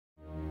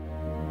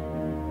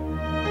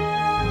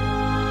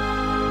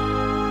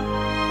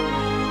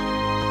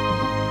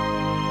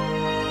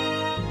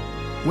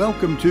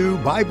Welcome to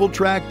Bible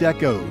Tract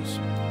Echoes.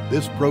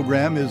 This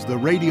program is the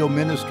radio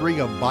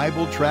ministry of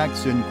Bible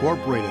Tracts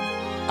Incorporated.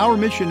 Our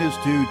mission is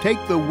to take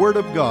the Word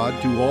of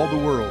God to all the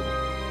world.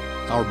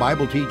 Our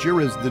Bible teacher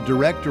is the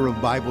director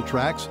of Bible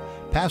Tracts,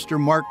 Pastor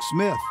Mark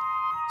Smith.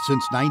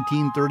 Since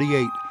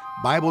 1938,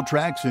 Bible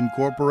Tracts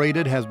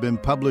Incorporated has been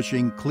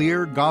publishing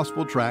clear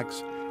gospel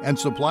tracts and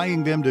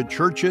supplying them to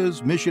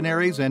churches,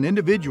 missionaries, and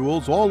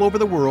individuals all over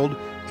the world,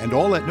 and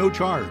all at no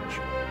charge.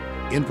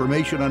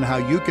 Information on how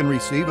you can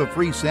receive a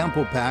free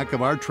sample pack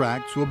of our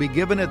tracts will be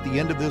given at the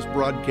end of this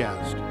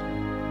broadcast.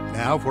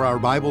 Now for our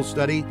Bible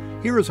study,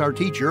 here is our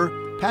teacher,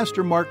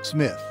 Pastor Mark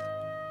Smith.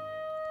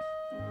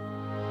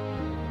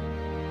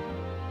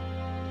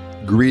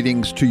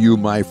 Greetings to you,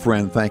 my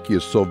friend. Thank you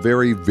so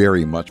very,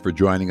 very much for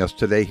joining us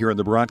today here in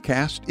the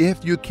broadcast.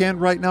 If you can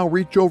right now,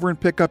 reach over and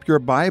pick up your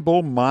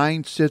Bible.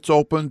 Mine sits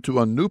open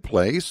to a new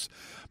place.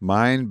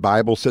 Mine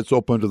Bible sits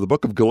open to the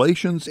book of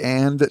Galatians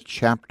and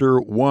chapter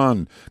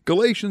 1.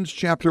 Galatians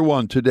chapter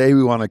 1. Today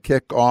we want to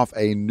kick off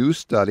a new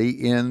study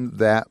in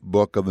that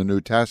book of the New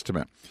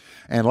Testament.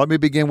 And let me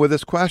begin with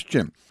this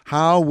question.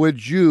 How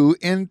would you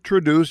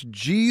introduce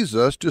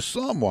Jesus to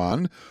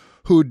someone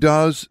who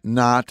does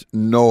not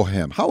know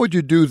him? How would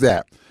you do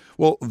that?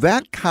 Well,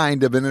 that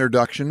kind of an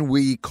introduction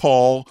we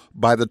call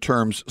by the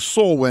terms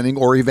soul winning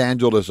or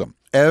evangelism.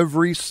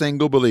 Every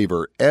single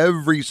believer,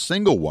 every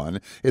single one,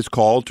 is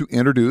called to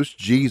introduce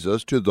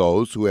Jesus to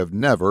those who have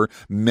never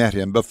met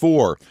him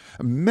before.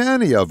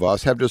 Many of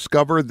us have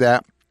discovered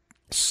that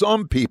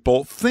some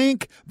people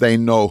think they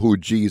know who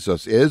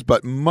Jesus is,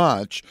 but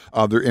much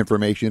of their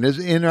information is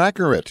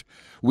inaccurate.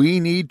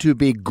 We need to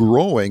be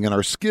growing in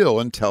our skill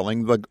in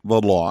telling the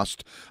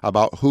lost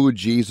about who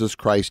Jesus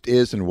Christ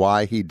is and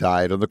why he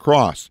died on the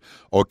cross.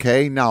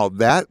 Okay, now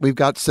that we've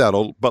got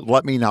settled, but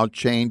let me now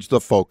change the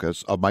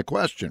focus of my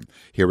question.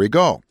 Here we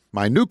go.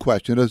 My new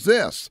question is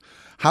this.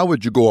 How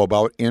would you go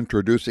about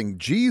introducing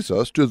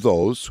Jesus to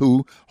those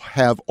who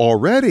have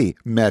already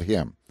met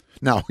him?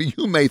 Now,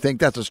 you may think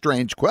that's a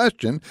strange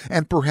question,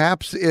 and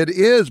perhaps it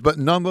is, but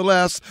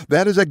nonetheless,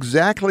 that is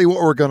exactly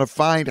what we're going to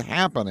find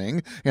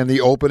happening in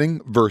the opening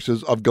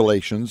verses of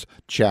Galatians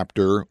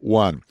chapter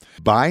 1.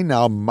 By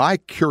now, my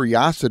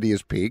curiosity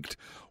is piqued.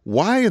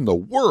 Why in the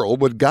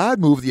world would God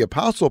move the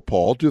Apostle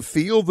Paul to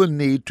feel the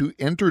need to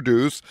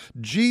introduce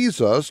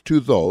Jesus to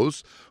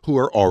those who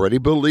are already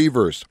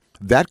believers?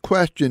 That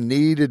question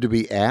needed to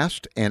be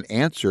asked and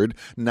answered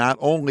not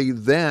only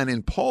then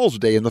in Paul's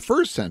day in the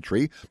first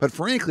century, but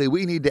frankly,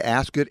 we need to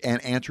ask it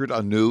and answer it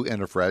anew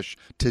and afresh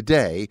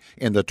today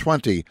in the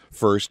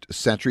 21st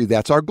century.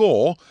 That's our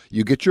goal.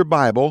 You get your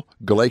Bible,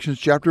 Galatians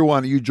chapter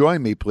 1. You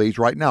join me, please,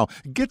 right now.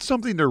 Get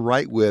something to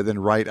write with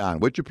and write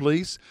on, would you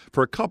please?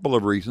 For a couple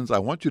of reasons, I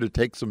want you to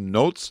take some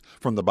notes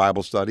from the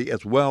Bible study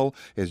as well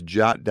as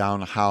jot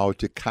down how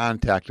to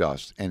contact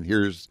us. And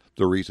here's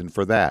the reason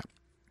for that.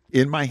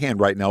 In my hand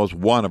right now is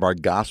one of our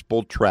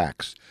gospel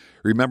tracts.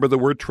 Remember, the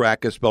word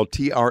tract is spelled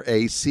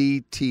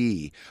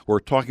T-R-A-C-T. We're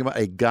talking about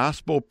a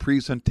gospel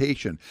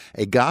presentation.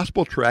 A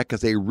gospel tract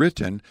is a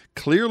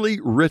clearly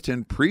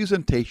written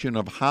presentation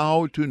of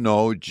how to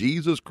know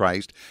Jesus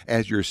Christ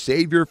as your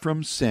Savior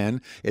from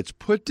sin. It's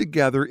put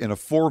together in a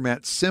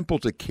format simple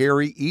to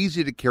carry,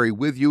 easy to carry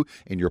with you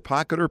in your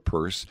pocket or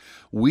purse.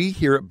 We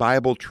here at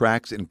Bible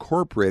Tracts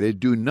Incorporated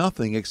do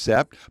nothing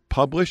except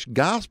publish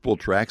gospel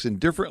tracts in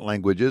different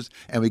languages,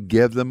 and we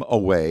give them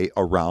away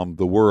around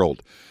the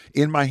world.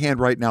 In my hand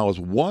right now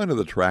is one of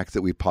the tracts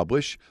that we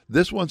publish.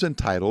 This one's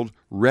entitled,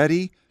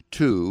 Ready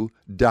to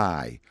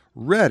Die.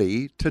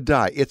 Ready to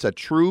Die. It's a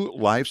true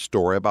life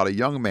story about a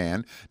young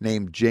man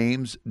named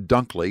James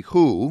Dunkley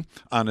who,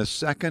 on his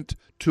second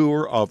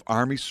tour of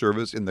Army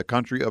service in the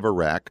country of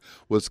Iraq,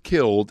 was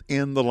killed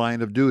in the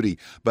line of duty.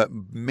 But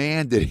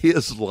man, did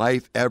his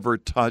life ever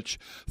touch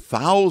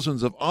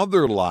thousands of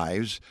other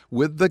lives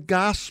with the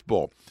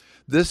gospel.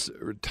 This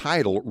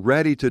title,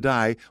 Ready to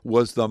Die,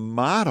 was the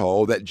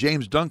motto that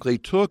James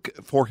Dunkley took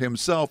for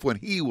himself when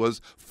he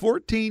was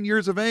 14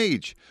 years of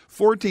age.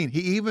 14. He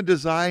even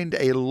designed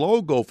a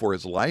logo for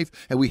his life,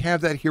 and we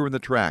have that here in the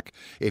tract.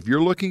 If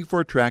you're looking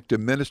for a tract to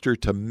minister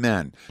to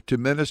men, to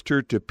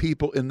minister to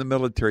people in the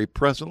military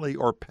presently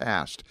or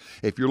past,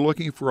 if you're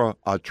looking for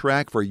a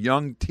tract for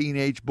young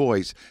teenage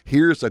boys,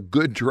 here's a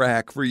good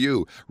tract for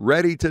you,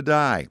 Ready to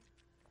Die.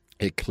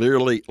 It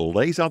clearly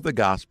lays out the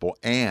gospel,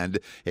 and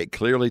it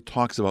clearly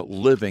talks about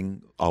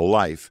living a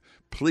life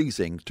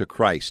pleasing to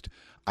Christ.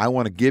 I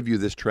want to give you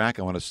this tract.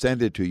 I want to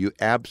send it to you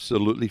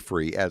absolutely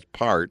free as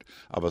part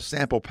of a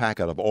sample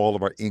packet of all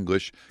of our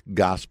English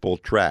gospel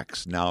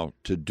tracts. Now,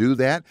 to do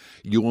that,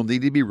 you will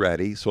need to be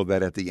ready so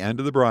that at the end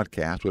of the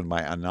broadcast, when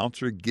my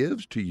announcer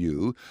gives to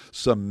you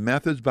some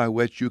methods by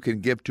which you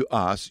can give to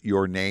us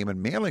your name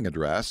and mailing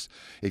address,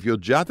 if you'll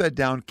jot that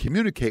down,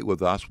 communicate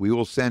with us, we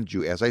will send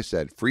you, as I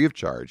said, free of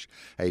charge,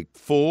 a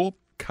full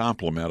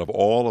complement of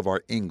all of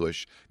our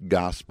English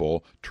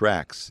gospel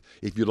tracts.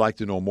 If you'd like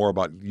to know more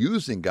about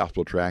using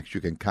gospel tracts,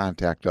 you can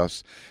contact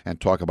us and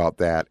talk about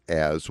that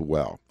as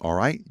well. All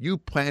right? You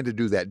plan to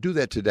do that. Do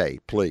that today,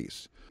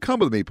 please. Come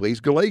with me,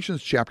 please.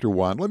 Galatians chapter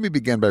 1. Let me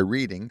begin by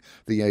reading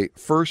the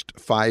first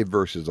 5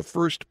 verses, the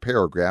first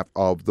paragraph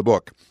of the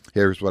book.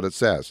 Here's what it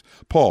says.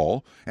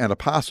 Paul, an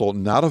apostle,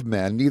 not of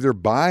men, neither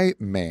by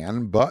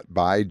man, but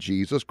by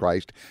Jesus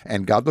Christ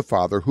and God the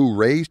Father, who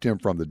raised him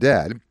from the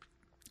dead,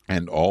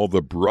 and all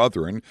the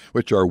brethren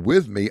which are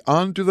with me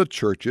unto the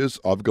churches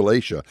of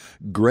Galatia.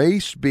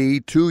 Grace be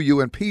to you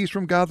and peace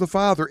from God the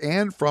Father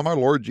and from our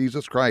Lord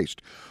Jesus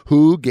Christ,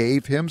 who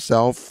gave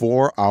himself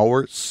for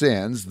our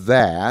sins,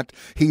 that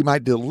he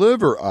might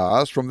deliver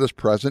us from this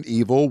present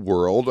evil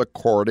world,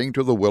 according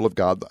to the will of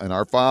God and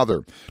our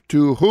Father,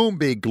 to whom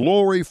be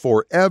glory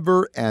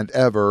forever and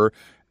ever.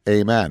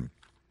 Amen.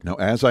 Now,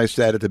 as I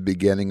said at the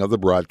beginning of the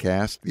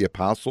broadcast, the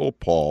Apostle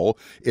Paul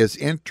is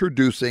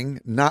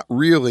introducing not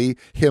really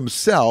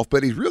himself,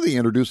 but he's really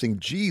introducing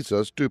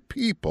Jesus to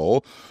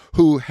people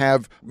who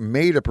have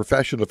made a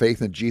profession of faith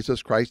in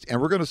Jesus Christ.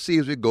 And we're going to see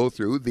as we go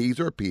through,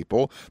 these are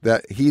people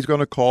that he's going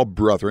to call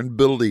brethren,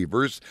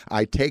 believers.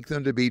 I take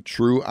them to be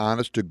true,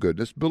 honest to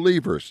goodness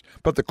believers.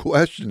 But the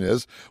question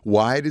is,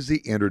 why does he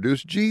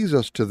introduce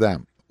Jesus to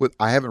them?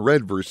 I haven't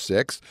read verse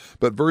 6,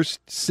 but verse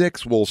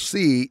 6 will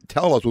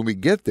tell us when we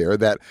get there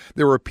that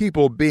there were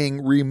people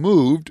being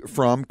removed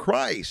from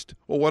Christ.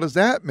 Well, what does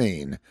that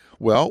mean?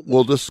 Well,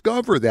 we'll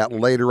discover that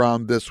later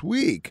on this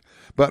week.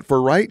 But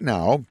for right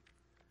now,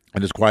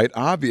 it is quite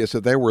obvious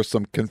that there were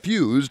some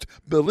confused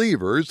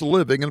believers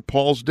living in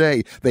Paul's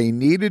day. They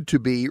needed to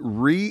be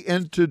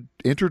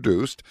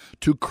reintroduced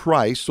to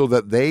Christ so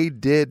that they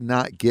did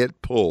not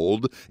get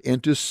pulled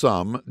into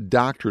some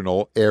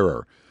doctrinal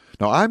error.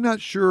 Now, I'm not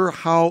sure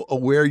how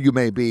aware you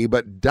may be,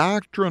 but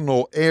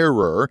doctrinal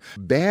error,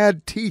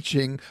 bad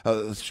teaching,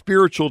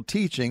 spiritual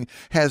teaching,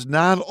 has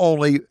not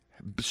only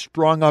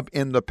sprung up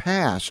in the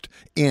past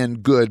in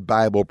good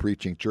Bible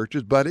preaching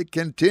churches, but it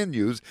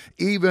continues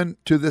even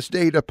to this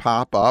day to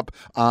pop up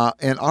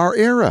in our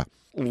era.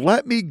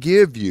 Let me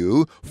give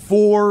you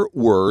 4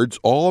 words,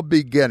 all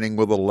beginning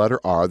with the letter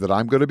R, that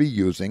I'm going to be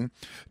using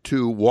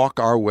to walk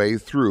our way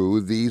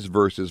through these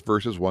verses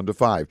 1 to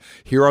 5.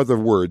 Here are the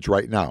words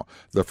right now.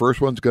 The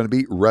first one's going to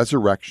be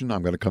resurrection.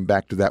 I'm going to come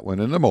back to that one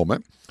in a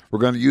moment. We're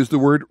going to use the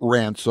word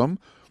ransom.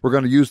 We're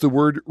going to use the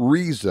word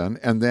reason,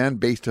 and then,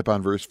 based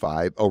upon verse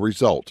 5, a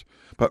result.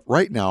 But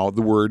right now,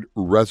 the word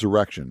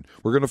resurrection.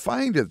 We're going to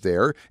find it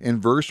there in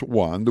verse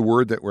 1, the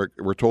word that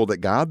we're told that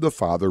God the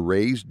Father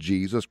raised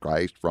Jesus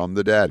Christ from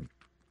the dead.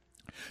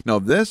 Now,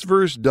 this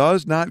verse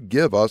does not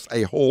give us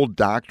a whole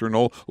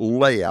doctrinal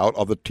layout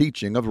of the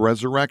teaching of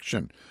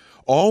resurrection.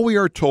 All we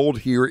are told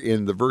here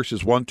in the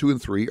verses 1, 2,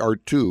 and 3 are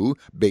 2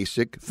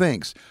 basic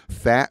things.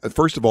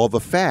 First of all, the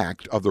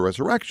fact of the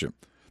resurrection.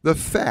 The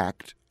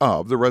fact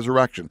of the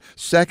resurrection.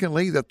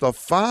 Secondly, that the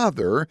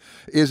Father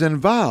is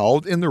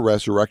involved in the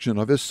resurrection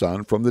of his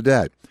Son from the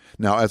dead.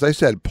 Now, as I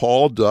said,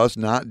 Paul does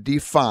not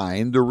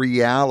define the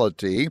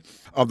reality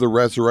of the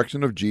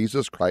resurrection of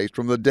Jesus Christ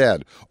from the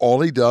dead.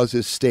 All he does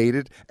is state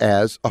it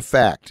as a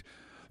fact.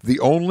 The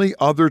only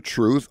other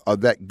truth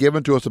that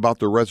given to us about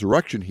the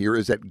resurrection here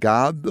is that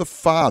God the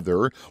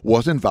Father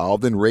was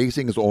involved in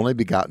raising his only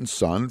begotten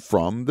Son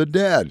from the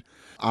dead.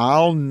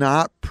 I'll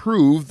not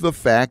prove the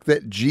fact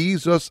that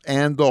Jesus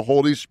and the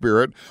Holy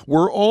Spirit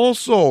were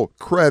also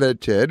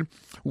credited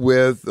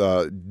with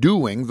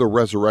doing the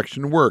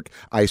resurrection work.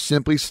 I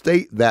simply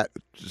state that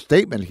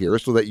statement here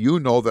so that you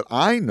know that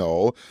I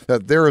know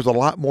that there is a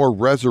lot more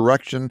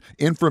resurrection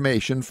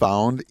information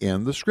found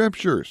in the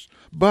Scriptures.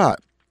 But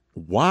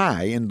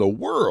why in the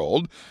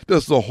world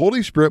does the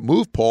Holy Spirit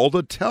move Paul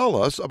to tell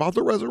us about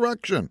the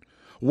resurrection?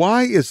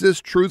 Why is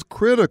this truth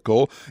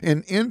critical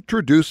in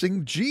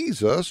introducing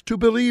Jesus to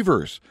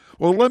believers?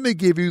 Well, let me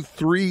give you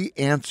 3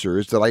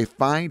 answers that I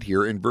find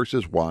here in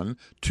verses 1,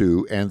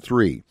 2, and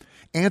 3.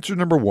 Answer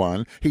number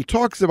 1, he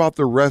talks about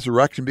the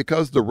resurrection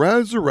because the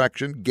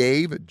resurrection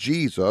gave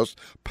Jesus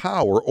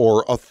power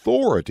or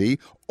authority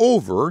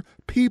over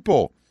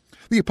people.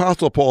 The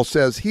Apostle Paul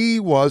says he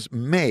was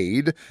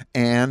made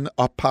an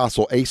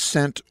apostle, a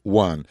sent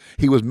one.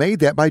 He was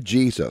made that by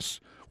Jesus.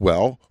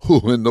 Well,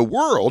 who in the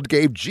world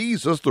gave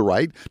Jesus the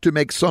right to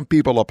make some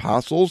people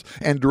apostles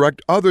and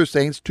direct other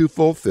saints to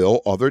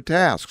fulfill other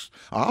tasks?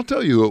 I'll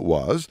tell you who it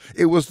was.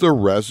 It was the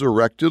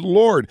resurrected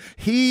Lord.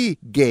 He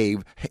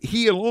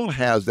alone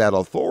has that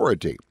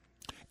authority.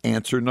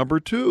 Answer number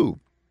 2.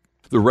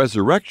 The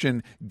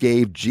resurrection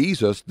gave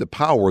Jesus the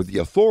power, the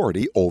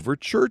authority over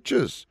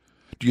churches.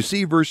 Do you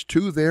see verse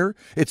 2 there?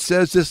 It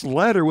says this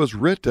letter was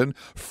written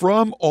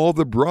from all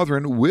the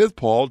brethren with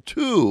Paul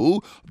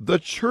to the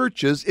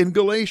churches in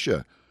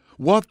Galatia.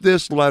 What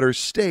this letter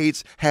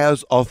states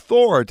has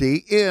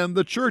authority in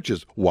the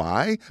churches.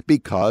 Why?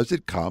 Because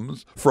it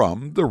comes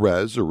from the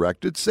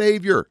resurrected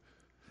Savior.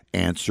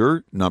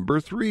 Answer number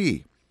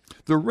 3.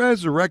 The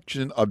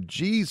resurrection of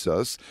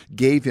Jesus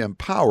gave him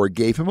power,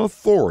 gave him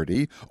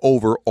authority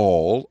over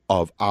all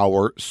of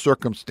our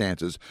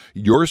circumstances.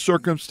 Your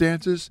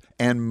circumstances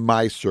and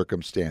my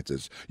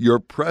circumstances. Your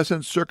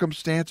present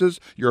circumstances,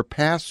 your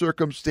past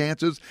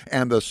circumstances,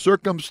 and the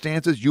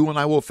circumstances you and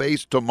I will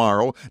face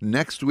tomorrow,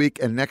 next week,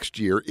 and next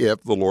year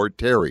if the Lord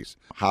tarries.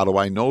 How do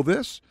I know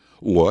this?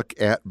 Look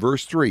at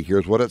verse 3.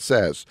 Here's what it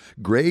says.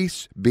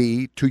 Grace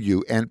be to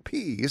you and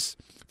peace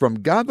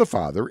from God the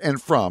Father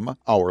and from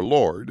our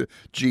Lord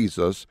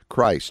Jesus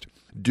Christ.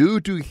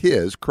 Due to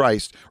his,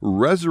 Christ's,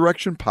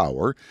 resurrection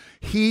power,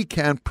 he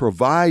can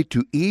provide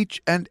to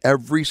each and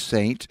every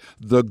saint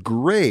the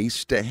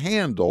grace to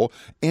handle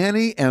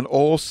any and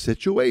all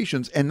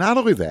situations. And not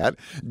only that,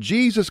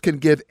 Jesus can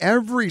give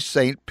every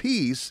saint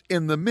peace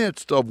in the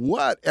midst of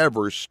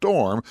whatever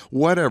storm,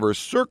 whatever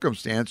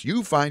circumstance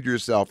you find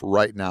yourself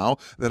right now,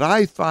 that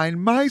I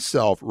find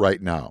myself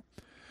right now.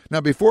 Now,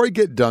 before I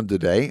get done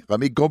today, let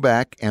me go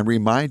back and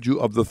remind you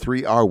of the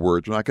 3 R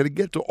words. We're not going to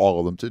get to all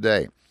of them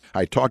today.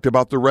 I talked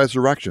about the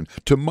resurrection.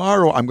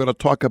 Tomorrow, I'm going to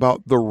talk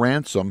about the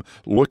ransom,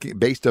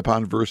 based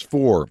upon verse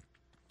 4.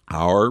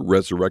 Our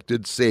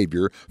resurrected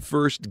Savior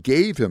first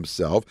gave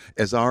himself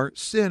as our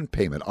sin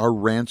payment, our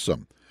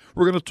ransom.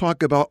 We're going to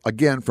talk about,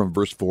 again, from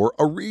verse 4,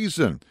 a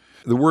reason.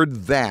 The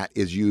word "that"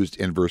 is used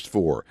in verse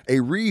 4. A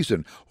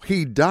reason.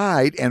 He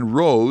died and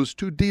rose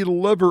to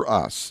deliver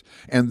us.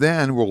 And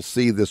then we'll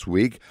see this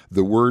week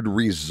the word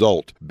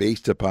 "result"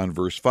 based upon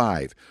verse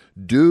 5.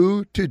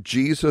 Due to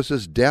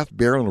Jesus' death,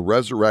 burial, and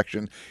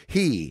resurrection,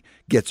 he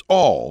gets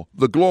all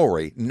the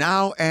glory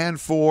now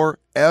and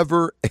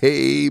forever.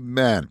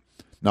 Amen.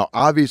 Now,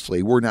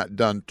 obviously, we're not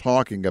done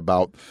talking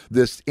about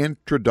this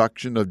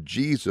introduction of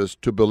Jesus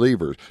to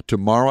believers.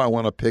 Tomorrow, I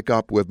want to pick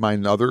up with my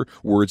other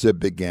words that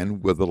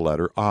begin with the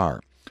letter R.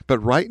 But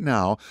right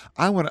now,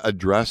 I want to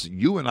address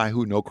you and I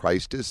who know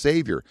Christ as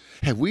Savior.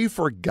 Have we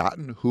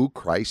forgotten who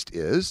Christ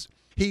is?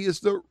 He is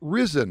the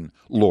risen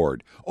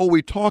Lord. Oh,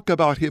 we talk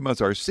about him as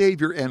our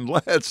Savior, and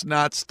let's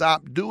not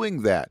stop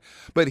doing that.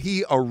 But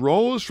he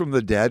arose from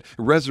the dead.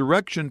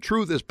 Resurrection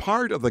truth is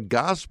part of the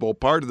gospel,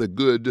 part of the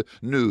good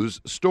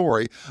news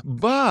story.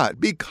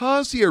 But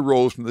because he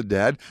arose from the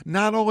dead,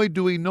 not only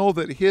do we know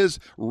that his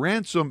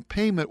ransom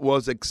payment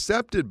was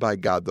accepted by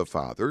God the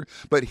Father,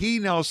 but he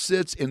now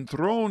sits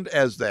enthroned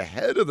as the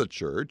head of the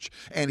church,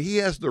 and he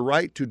has the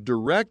right to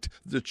direct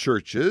the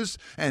churches,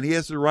 and he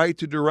has the right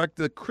to direct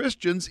the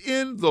Christians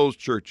in those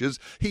churches.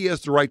 He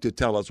has the right to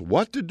tell us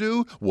what to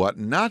do, what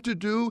not to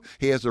do.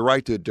 He has the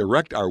right to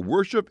direct our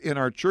worship in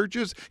our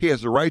churches. He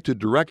has the right to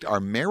direct our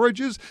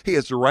marriages. He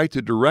has the right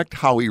to direct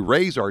how we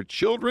raise our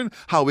children,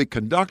 how we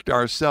conduct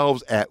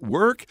ourselves at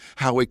work,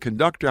 how we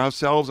conduct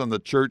ourselves on the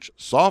church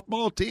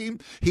softball team.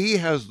 He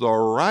has the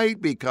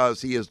right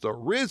because he is the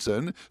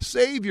risen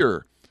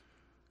Savior.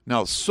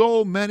 Now,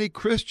 so many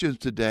Christians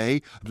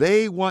today,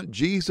 they want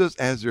Jesus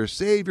as their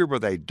Savior,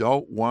 but they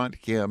don't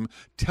want him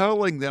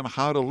telling them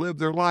how to live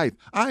their life.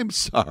 I'm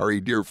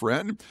sorry, dear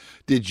friend.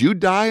 Did you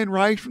die and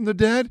rise from the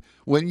dead?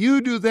 When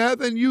you do that,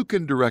 then you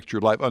can direct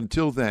your life.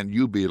 Until then,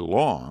 you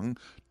belong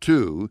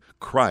to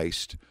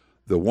Christ,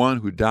 the one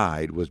who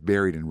died, was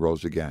buried, and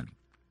rose again.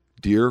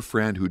 Dear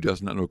friend who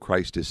does not know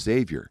Christ as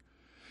Savior,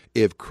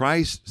 if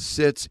Christ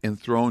sits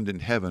enthroned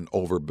in heaven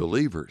over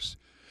believers,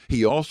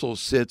 he also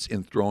sits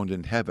enthroned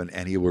in heaven,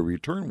 and he will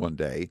return one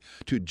day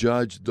to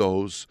judge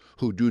those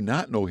who do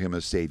not know him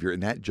as Savior,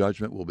 and that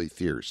judgment will be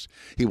fierce.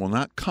 He will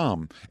not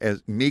come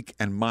as meek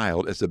and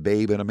mild as a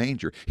babe in a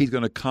manger. He's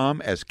going to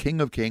come as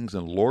King of kings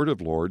and Lord of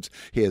lords.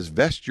 His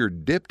vesture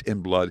dipped in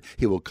blood.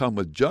 He will come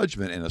with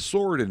judgment and a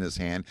sword in his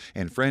hand.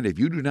 And friend, if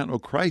you do not know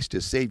Christ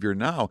as Savior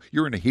now,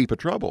 you're in a heap of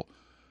trouble.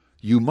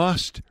 You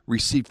must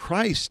receive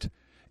Christ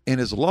in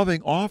his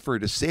loving offer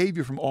to save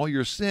you from all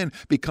your sin,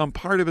 become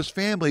part of his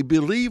family,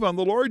 believe on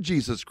the Lord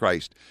Jesus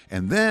Christ,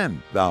 and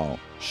then thou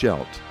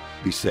shalt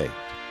be saved.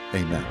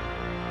 Amen.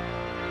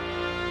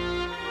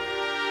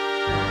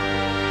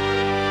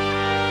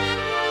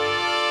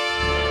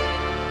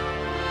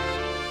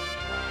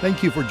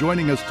 Thank you for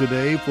joining us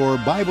today for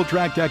Bible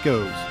Tract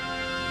Echoes.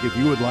 If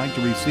you would like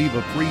to receive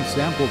a free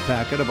sample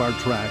packet of our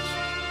tracts,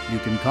 you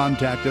can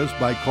contact us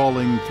by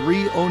calling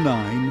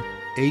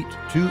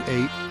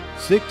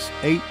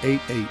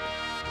 309-828-6888.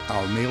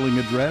 Our mailing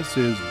address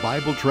is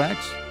Bible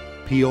Tracts,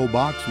 P.O.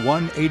 Box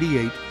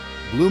 188,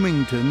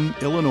 Bloomington,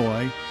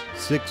 Illinois,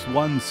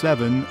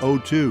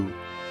 61702.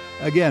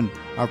 Again,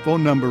 our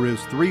phone number is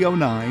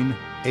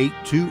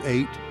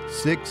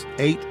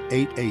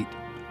 309-828-6888,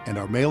 and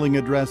our mailing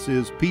address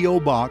is P.O.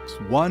 Box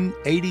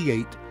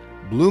 188,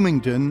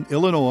 Bloomington,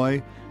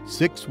 Illinois,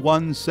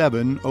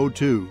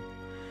 61702.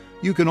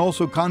 You can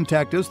also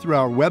contact us through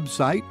our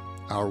website.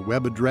 Our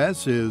web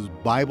address is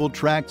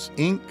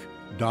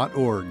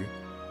BibleTractsInc.org.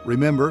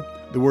 Remember,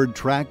 the word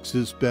tracts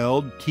is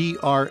spelled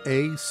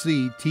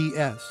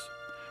Tracts.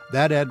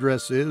 That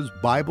address is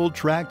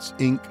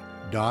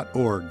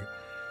BibleTractsInc.org.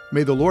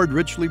 May the Lord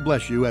richly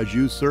bless you as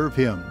you serve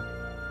him.